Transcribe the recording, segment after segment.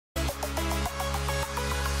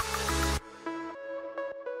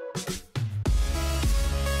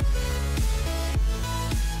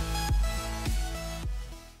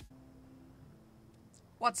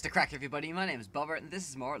What's the crack, everybody? My name is Bobber, and this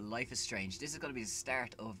is more Life is Strange. This is going to be the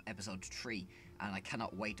start of episode 3, and I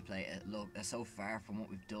cannot wait to play it. Look, it's so far from what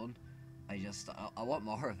we've done. I want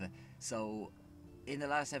more of it. So, in the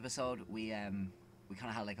last episode, we kind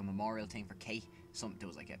of had like a memorial thing for Kate. There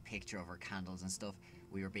was like a picture of her candles and stuff.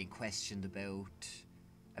 We were being questioned about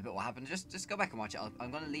what happened. Just go back and watch it.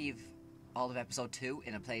 I'm going to leave all of episode 2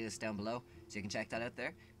 in a playlist down below, so you can check that out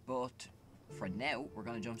there. But for now, we're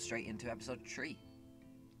going to jump straight into episode 3.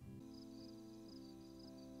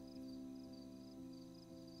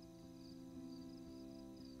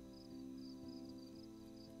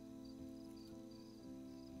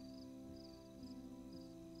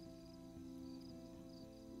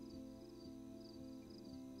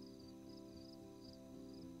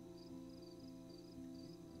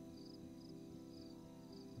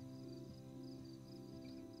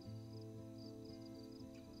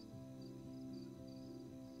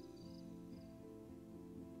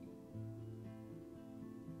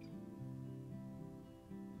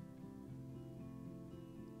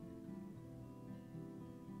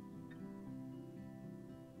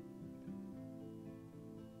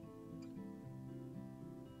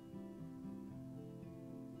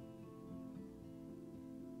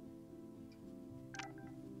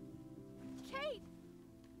 Kate!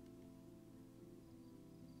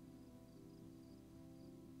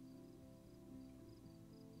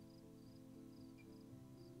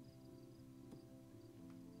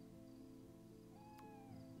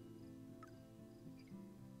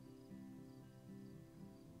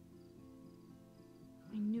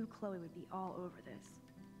 I knew Chloe would be all over this,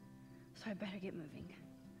 so I better get moving.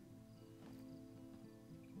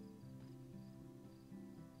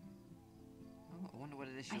 I wonder what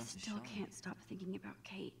it is she I wants to show still me. can't stop thinking about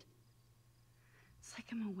Kate. It's like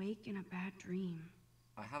I'm awake in a bad dream.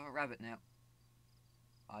 I have a rabbit now.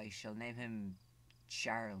 I shall name him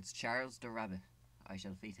Charles. Charles the rabbit. I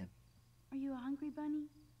shall feed him. Are you a hungry bunny?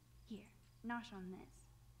 Here, nosh on this.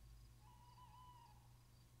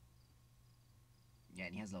 Yeah,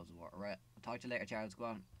 and he has loads of water. Right. I'll talk to you later, Charles. Go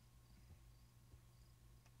on.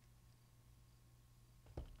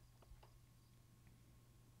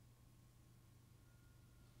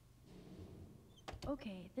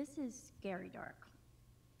 Okay, this is scary dark.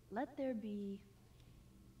 Let there be...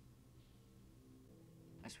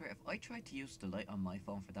 I swear, if I tried to use the light on my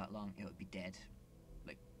phone for that long, it would be dead.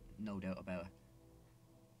 Like, no doubt about it.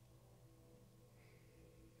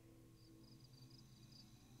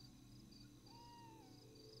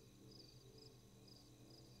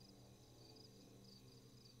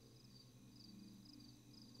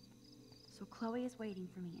 So Chloe is waiting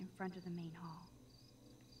for me in front of the main hall.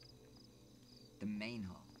 The main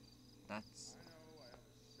hall. That's I know I have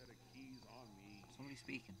a set of keys on me somebody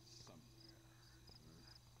speaking.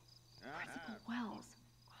 somewhere. Principal Wells.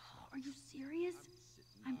 Oh, are you serious?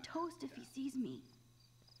 I'm toast if he sees me.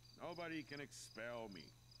 Nobody can expel me.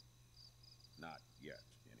 Not yet,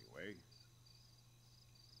 anyway.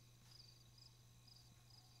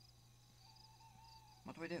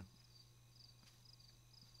 What do I do?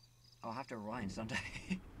 Oh, I have to rewind, don't I?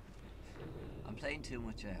 I'm playing too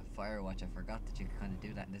much Firewatch. I forgot that you can kind of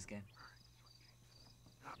do that in this game.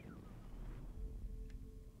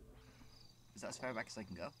 Is that as far back as I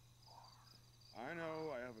can go? I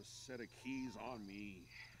know I have a set of keys on me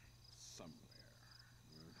somewhere.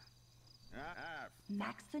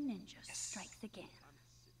 Max the Ninja Yes. strikes again. I'm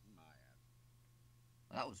sitting my ass.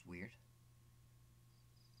 Well, that was weird.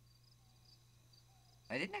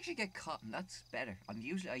 I didn't actually get caught, and that's better. I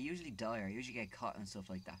usually die, or I usually get caught and stuff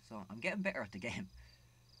like that. So I'm getting better at the game.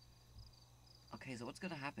 Okay, so what's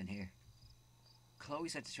gonna happen here? Chloe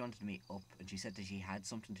said that she wanted to meet up, and she said that she had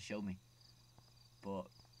something to show me. But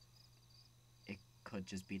it could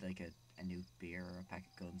just be like a new beer or a pack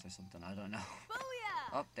of guns or something. I don't know.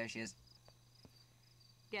 Booyah! Oh, there she is.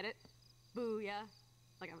 Get it? Booyah.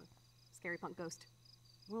 Like I'm a scary punk ghost.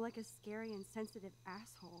 More like a scary and sensitive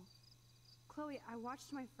asshole. Chloe, I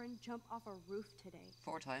watched my friend jump off a roof today.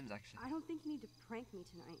 4 times, actually. I don't think you need to prank me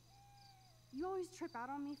tonight. You always trip out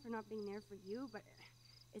on me for not being there for you, but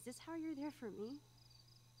is this how you're there for me?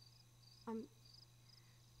 I'm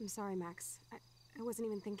sorry, Max. I wasn't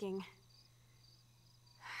even thinking.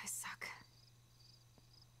 I suck.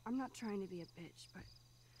 I'm not trying to be a bitch, but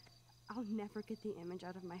I'll never get the image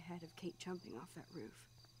out of my head of Kate jumping off that roof.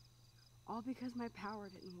 All because my power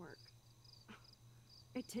didn't work.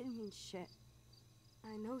 It didn't mean shit.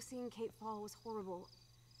 I know seeing Kate fall was horrible.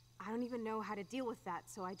 I don't even know how to deal with that,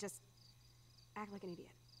 so I just act like an idiot.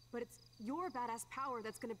 But it's your badass power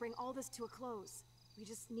that's gonna bring all this to a close. We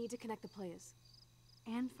just need to connect the players.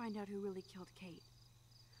 And find out who really killed Kate.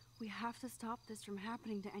 We have to stop this from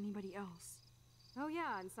happening to anybody else. Oh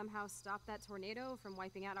yeah, and somehow stop that tornado from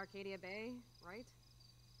wiping out Arcadia Bay, right?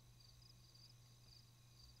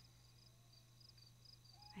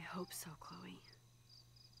 I hope so, Chloe.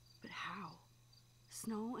 But how?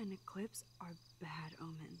 Snow and eclipse are bad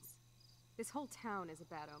omens. This whole town is a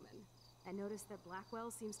bad omen. And notice that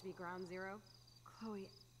Blackwell seems to be ground zero. Chloe,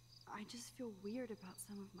 I just feel weird about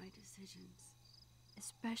some of my decisions.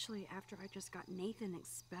 Especially after I just got Nathan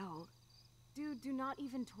expelled. Dude, do not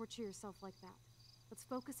even torture yourself like that. Let's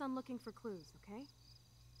focus on looking for clues, okay?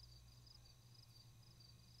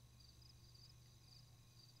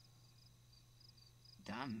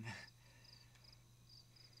 Damn.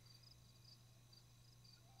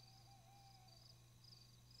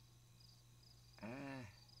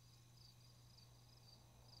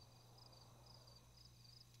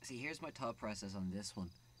 See, here's my thought process on this one.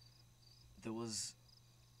 There was...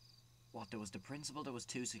 What, there was the principal, there was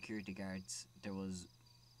 2 security guards, there was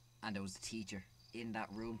the teacher in that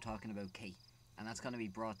room talking about Kate. And that's going to be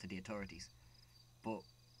brought to the authorities. But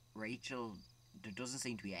Rachel, there doesn't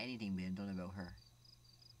seem to be anything being done about her.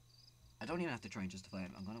 I don't even have to try and justify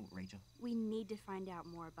it. I'm going with Rachel. We need to find out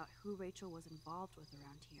more about who Rachel was involved with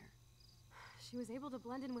around here. She was able to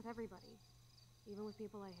blend in with everybody, even with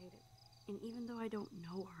people I hated. And even though I don't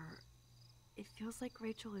know her, it feels like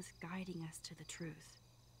Rachel is guiding us to the truth.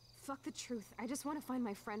 Fuck the truth. I just want to find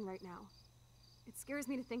my friend right now. It scares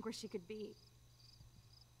me to think where she could be.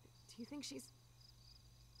 Do you think she's...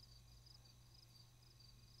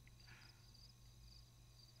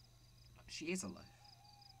 She is alive.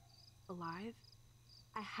 Alive?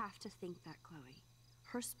 I have to think that, Chloe.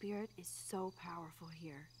 Her spirit is so powerful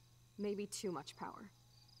here. Maybe too much power.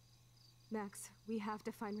 Max, we have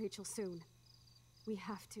to find Rachel soon. We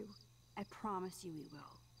have to. I promise you we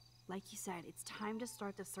will. Like you said, it's time to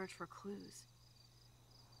start the search for clues.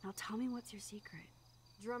 Now tell me what's your secret.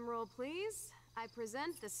 Drum roll, please. I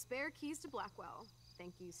present the spare keys to Blackwell.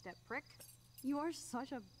 Thank you, step prick. You are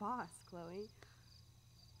such a boss, Chloe.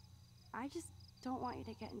 I just don't want you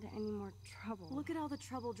to get into any more trouble. Look at all the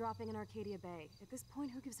trouble dropping in Arcadia Bay. At this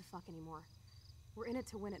point, who gives a fuck anymore? We're in it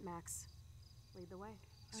to win it, Max. Lead the way.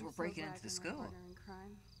 So we're breaking into the school. Partner in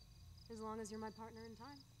crime. As long as you're my partner in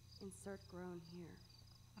time. Insert groan here.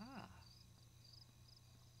 Ah.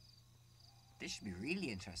 This should be really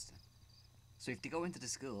interesting. So if they go into the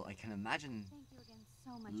school, I can imagine Thank you again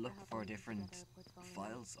so much look helping for me put different together a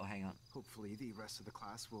portfolio. files. Oh, hang on. Hopefully the rest of the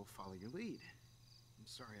class will follow your lead. I'm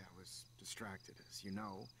sorry I was distracted, as you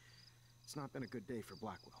know. It's not been a good day for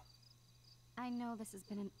Blackwell. I know this has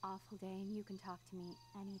been an awful day, and you can talk to me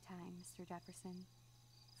anytime, Mr. Jefferson.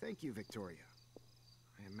 Thank you, Victoria.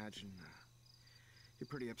 I imagine you're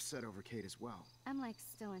pretty upset over Kate as well. I'm like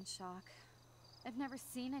still in shock. I've never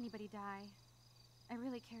seen anybody die. I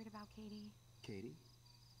really cared about Katie. Katie?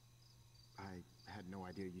 I had no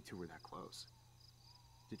idea you two were that close.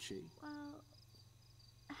 Did she? Well,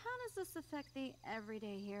 how does this affect the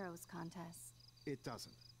Everyday Heroes contest? It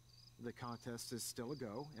doesn't. The contest is still a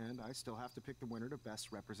go, and I still have to pick the winner to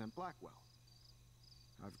best represent Blackwell.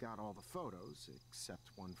 I've got all the photos, except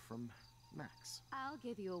one from Max. I'll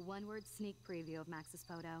give you a one-word sneak preview of Max's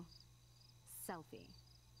photo. Selfie.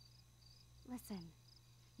 Listen,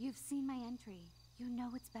 you've seen my entry. You know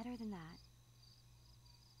it's better than that.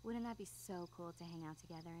 Wouldn't that be so cool to hang out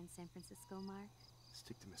together in San Francisco, Mark?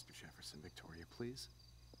 Stick to Mr. Jefferson, Victoria, please.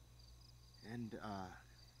 And,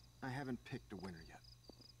 I haven't picked a winner yet.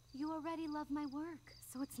 You already love my work,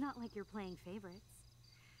 so it's not like you're playing favorites.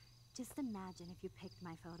 Just imagine if you picked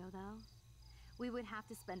my photo, though. We would have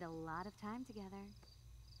to spend a lot of time together.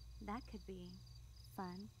 That could be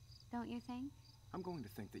fun, don't you think? I'm going to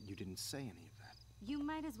think that you didn't say any of that. You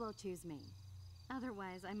might as well choose me.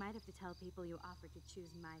 Otherwise, I might have to tell people you offered to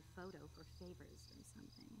choose my photo for favors or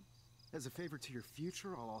something. As a favor to your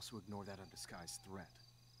future, I'll also ignore that undisguised threat.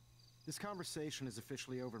 This conversation is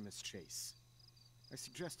officially over, Miss Chase. I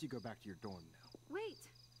suggest you go back to your dorm now. Wait!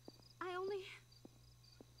 I only...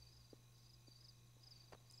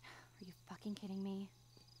 Are you fucking kidding me?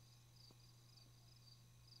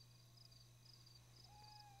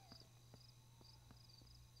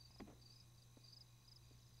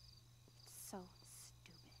 So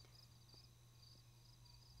stupid.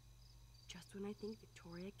 Just when I think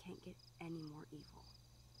Victoria can't get any more evil.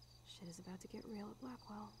 Shit is about to get real at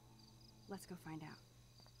Blackwell. Let's go find out.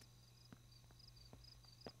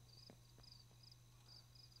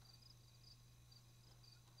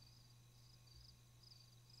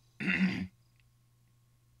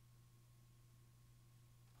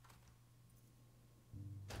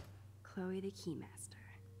 Chloe the Keymaster.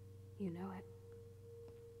 You know it.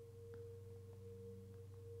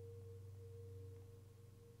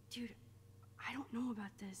 Dude, I don't know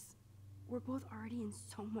about this. We're both already in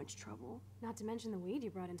so much trouble. Not to mention the weed you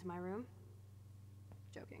brought into my room.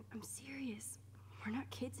 Joking. I'm serious. We're not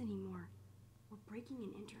kids anymore. We're breaking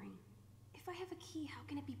and entering. If I have a key, how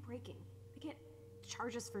can it be breaking? I get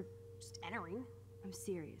charges for just entering. I'm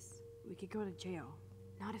serious. We could go to jail.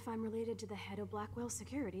 Not if I'm related to the head of Blackwell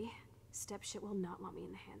Security. Stepshit will not want me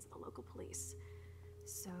in the hands of the local police.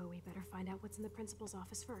 So we better find out what's in the principal's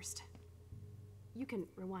office first. You can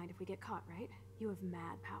rewind if we get caught, right? You have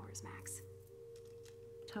mad powers, Max.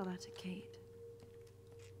 Tell that to Kate.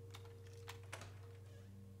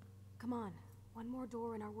 Come on. One more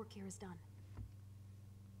door and our work here is done.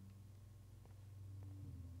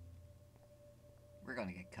 We're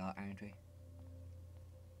gonna get caught, aren't we?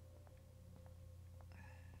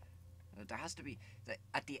 There has to be...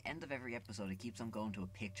 At the end of every episode, it keeps on going to a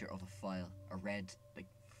picture of a file. A red, like,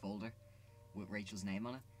 folder with Rachel's name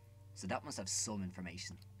on it. So that must have some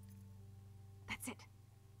information. That's it.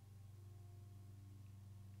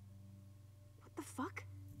 What the fuck?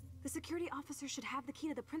 The security officer should have the key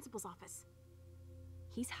to the principal's office.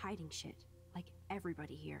 He's hiding shit, like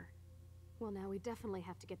everybody here. Well, now we definitely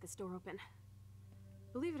have to get this door open.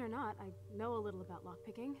 Believe it or not, I know a little about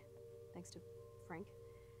lockpicking, thanks to Frank.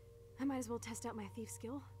 I might as well test out my thief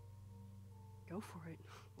skill. Go for it.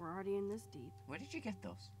 We're already in this deep. Where did you get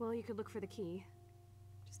those? Well, you could look for the key,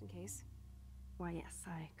 just in case. Why, yes,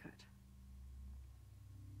 I could.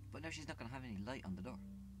 But now she's not gonna have any light on the door.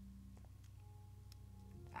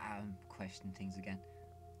 I'm questioning things again.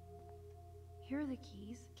 Here are the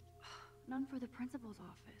keys. None for the principal's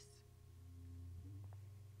office.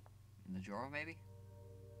 In the drawer, maybe?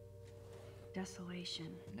 Desolation.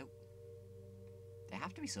 Nope. They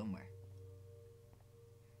have to be somewhere.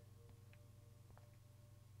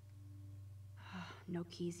 No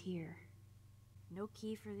keys here. No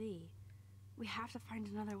key for thee. We have to find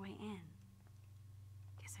another way in.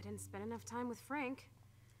 Guess I didn't spend enough time with Frank.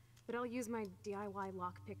 But I'll use my DIY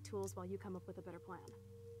lockpick tools while you come up with a better plan.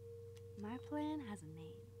 My plan has a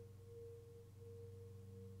name.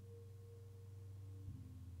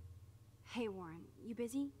 Hey, Warren, you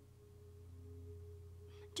busy?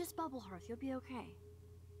 Just bubble hearth, you'll be okay.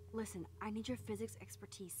 Listen, I need your physics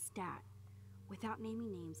expertise stat. Without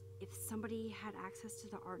naming names, if somebody had access to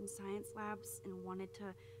the art and science labs and wanted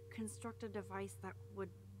to construct a device that would,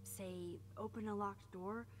 say, open a locked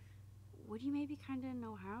door, would you maybe kinda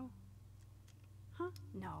know how? Huh?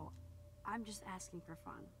 No, I'm just asking for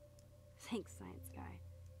fun. Thanks, science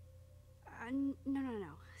guy.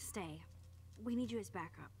 No. Stay. We need you as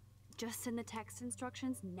backup. Just send the text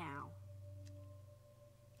instructions now.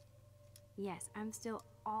 Yes, I'm still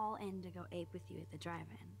all in to go ape with you at the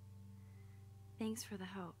drive-in. Thanks for the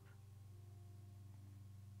help.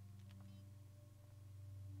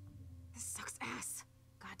 This sucks ass.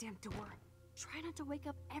 Goddamn door. Try not to wake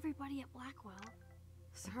up everybody at Blackwell.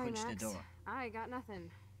 Sorry, Punch the Max. door. I got nothing.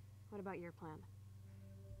 What about your plan?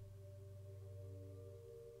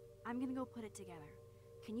 I'm gonna go put it together.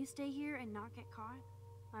 Can you stay here and not get caught?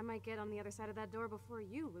 I might get on the other side of that door before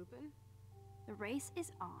you, Lupin. The race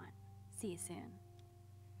is on. See you soon.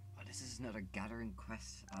 Oh, this is another gathering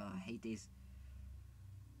quest. Oh, I hate these.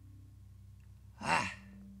 Ah!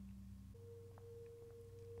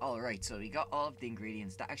 Alright, so we got all of the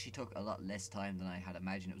ingredients. That actually took a lot less time than I had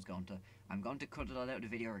imagined it was going to. I'm going to cut it all out of the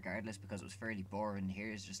video regardless because it was fairly boring.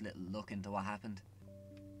 Here's just a little look into what happened.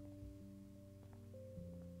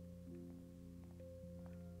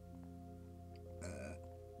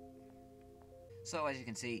 So as you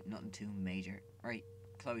can see, nothing too major. Right,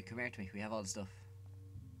 Chloe, come here to me. We have all the stuff.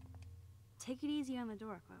 Take it easy on the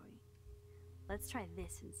door, Chloe. Let's try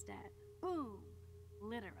this instead. Boom!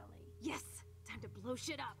 Literally. Yes! Time to blow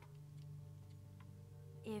shit up!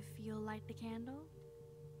 If you'll light the candle,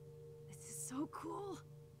 This is so cool!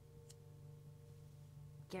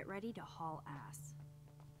 get ready to haul ass.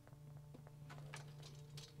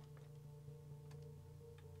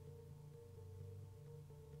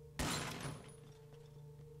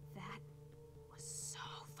 That was so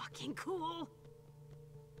fucking cool!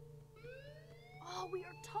 Oh, we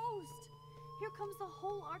are toast! Here comes the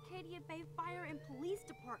whole Arcadia Bay Fire and Police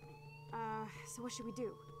Department. So what should we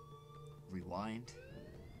do? Rewind.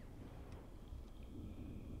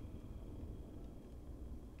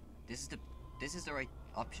 This is the right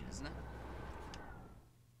option, isn't it?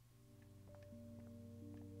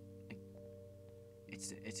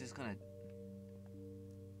 It's just gonna...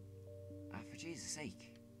 for Jesus'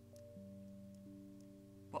 sake.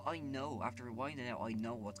 But I know, after rewinding out, I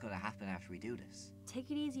know what's gonna happen after we do this.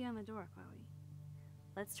 Take it easy on the door, Chloe.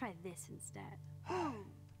 Let's try this instead. Boom!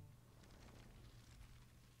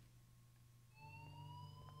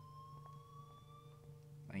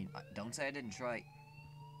 mean, don't say I didn't try.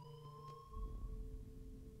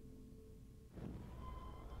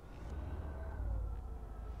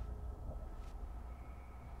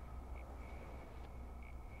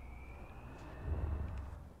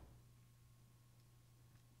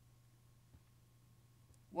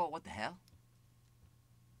 Whoa, what the hell?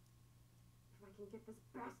 If I can get this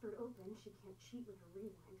bastard open, she can't cheat with her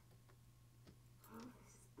rewind. Oh, this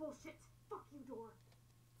is bullshit. Fuck you, door.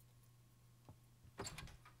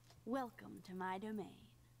 Welcome to my domain.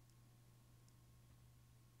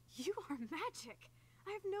 You are magic.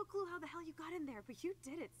 I have no clue how the hell you got in there, but you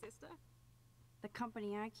did it, sister. The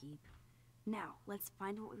company I keep. Now, let's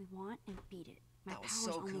find what we want and beat it. My That was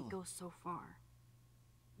powers so only cool. go so far.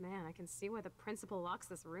 Man, I can see why the principal locks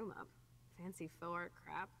this room up. Fancy faux art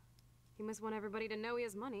crap. He must want everybody to know he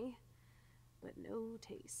has money, but no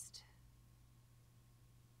taste.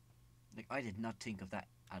 Like, I did not think of that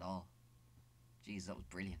at all. Jeez, that was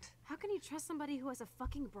brilliant. How can you trust somebody who has a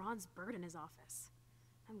fucking bronze bird in his office?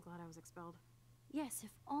 I'm glad I was expelled. Yes, if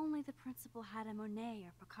only the principal had a Monet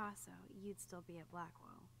or Picasso, you'd still be at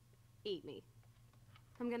Blackwell. Eat me.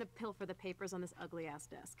 I'm gonna pilfer the papers on this ugly-ass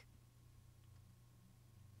desk.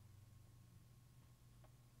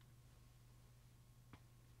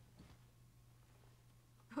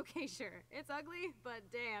 Okay, sure. It's ugly, but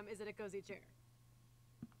damn, is it a cozy chair.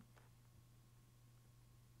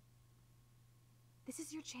 This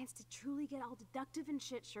is your chance to truly get all deductive and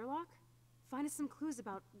shit, Sherlock. Find us some clues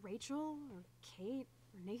about Rachel, or Kate,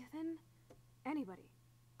 or Nathan. Anybody.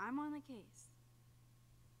 I'm on the case.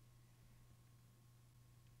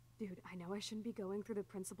 Dude, I know I shouldn't be going through the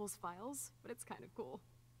principal's files, but it's kind of cool.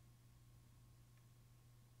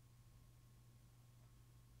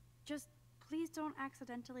 Just please don't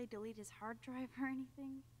accidentally delete his hard drive or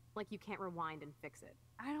anything. Like you can't rewind and fix it.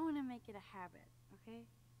 I don't want to make it a habit, okay?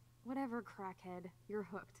 Whatever, crackhead. You're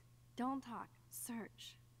hooked. Don't talk.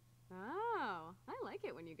 Search. Oh, I like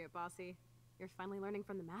it when you get bossy. You're finally learning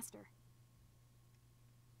from the master.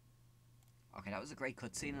 Okay, that was a great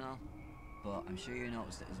cutscene and all, but I'm sure you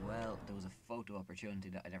noticed it as well. There was a photo opportunity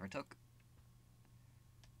that I never took.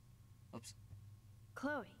 Oops.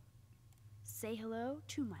 Chloe, say hello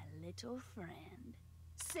to my little friend.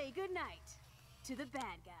 Say goodnight to the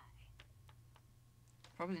bad guy.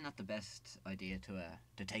 Probably not the best idea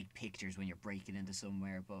to take pictures when you're breaking into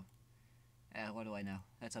somewhere, but what do I know?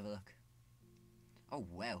 Let's have a look. Oh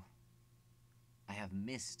wow, I have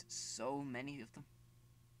missed so many of them.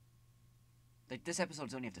 Like, this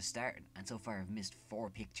episode's only at the start, and so far I've missed 4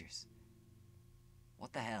 pictures.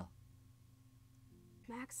 What the hell?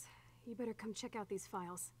 Max, you better come check out these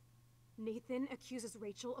files. Nathan accuses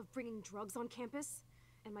Rachel of bringing drugs on campus,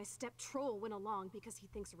 and my step troll went along because he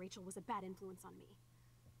thinks Rachel was a bad influence on me.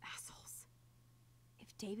 Assholes.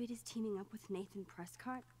 If David is teaming up with Nathan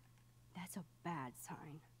Prescott, that's a bad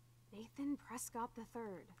sign. Nathan Prescott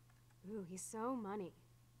III. Ooh, he's so money.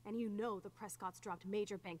 And you know the Prescotts dropped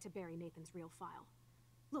major bank to bury Nathan's real file.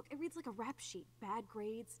 Look, it reads like a rap sheet. Bad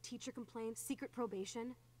grades, teacher complaints, secret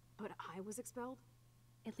probation. But I was expelled?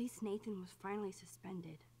 At least Nathan was finally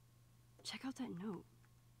suspended. Check out that note.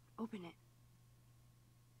 Open it.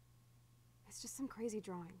 It's just some crazy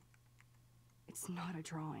drawing. It's not a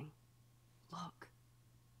drawing. Look.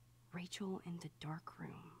 Rachel in the dark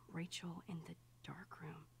room. Rachel in the dark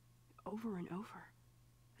room. Over and over.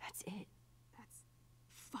 That's it. That's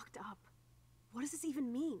fucked up. What does this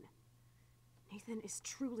even mean? Nathan is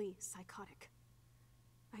truly psychotic.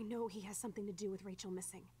 I know he has something to do with Rachel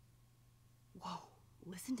missing. Whoa,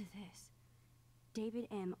 listen to this. David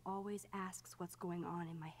M. always asks what's going on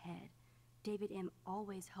in my head. David M.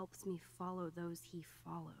 always helps me follow those he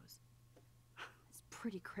follows. It's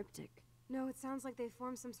pretty cryptic. No, it sounds like they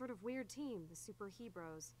formed some sort of weird team, the Super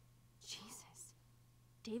Hebros. Jesus.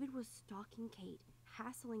 David was stalking Kate,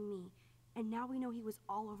 hassling me, and now we know he was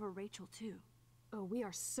all over Rachel too. Oh, we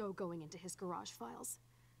are so going into his garage files.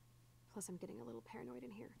 Plus, I'm getting a little paranoid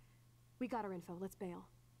in here. We got our info, let's bail.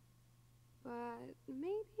 But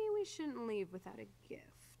maybe we shouldn't leave without a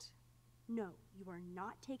gift. No, you are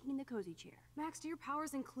not taking the cozy chair. Max, do your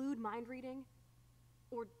powers include mind reading?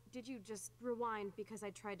 Or did you just rewind because I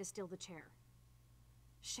tried to steal the chair?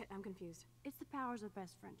 Shit, I'm confused. It's the powers of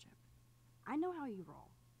best friendship. I know how you roll.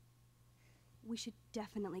 We should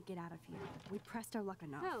definitely get out of here. We pressed our luck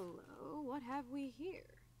enough. Hello, what have we here?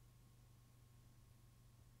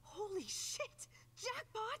 Holy shit!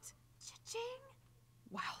 Jackpot! Cha-ching!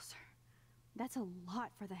 Wowzer. That's a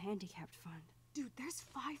lot for the handicapped fund. Dude, there's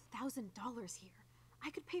 $5,000 here. I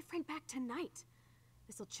could pay Frank back tonight.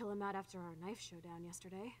 This'll chill him out after our knife showdown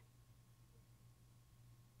yesterday.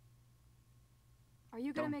 Are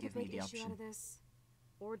you gonna Don't make a give me big the issue option. out of this?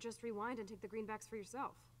 Or just rewind and take the greenbacks for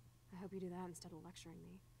yourself. I hope you do that instead of lecturing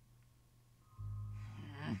me.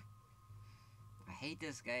 I hate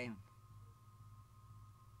this game.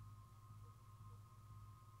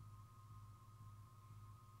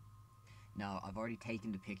 No, I've already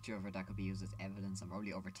taken the picture of her that could be used as evidence. I'm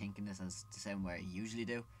probably overthinking this as the same way I usually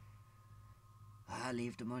do.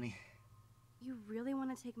 Leave the money. You really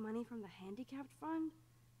want to take money from the handicapped fund?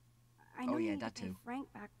 I know Oh, you yeah, need that to pay too.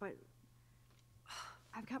 Frank back, but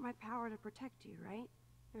I've got my power to protect you, right?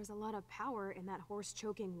 There's a lot of power in that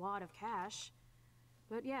horse-choking wad of cash.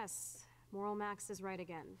 But yes, Moral Max is right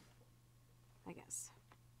again. I guess.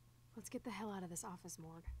 Let's get the hell out of this office,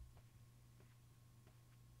 Morg.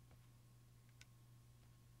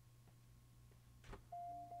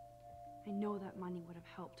 I know that money would have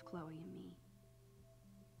helped Chloe and me.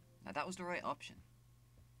 Now that was the right option.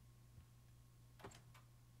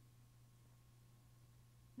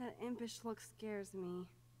 That impish look scares me.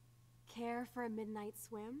 Care for a midnight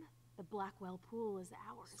swim? The Blackwell pool is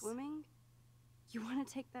ours. Swimming? You want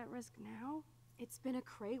to take that risk now? It's been a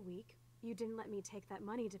cray week. You didn't let me take that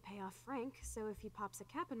money to pay off Frank, so if he pops a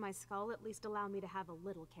cap in my skull, at least allow me to have a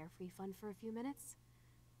little carefree fun for a few minutes.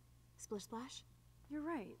 Splish Splash? You're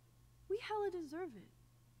right. We hella deserve it.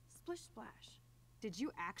 Splish Splash. Did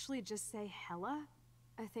you actually just say hella?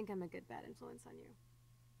 I think I'm a good bad influence on you.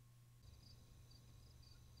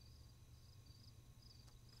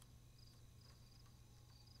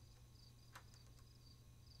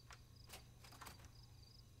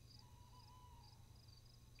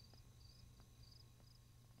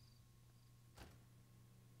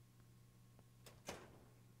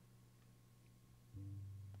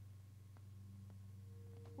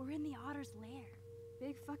 We're in the otter's lair.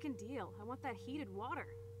 Big fucking deal. I want that heated water.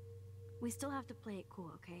 We still have to play it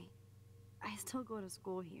cool, okay? I still go to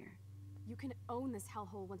school here. You can own this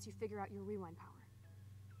hellhole once you figure out your rewind power.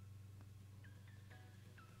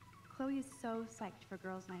 Chloe is so psyched for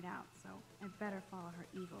Girls' Night Out, so I better follow her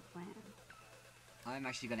evil plan. I'm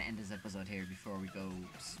actually going to end this episode here before we go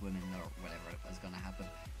swimming or whatever is going to happen.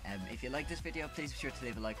 If you like this video, please be sure to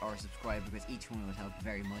leave a like or subscribe because each one would help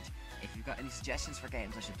very much. If you've got any suggestions for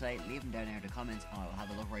games I should play, leave them down there in the comments and I'll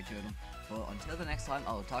have a look right through them. But until the next time,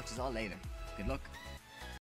 I'll talk to you all later. Good luck.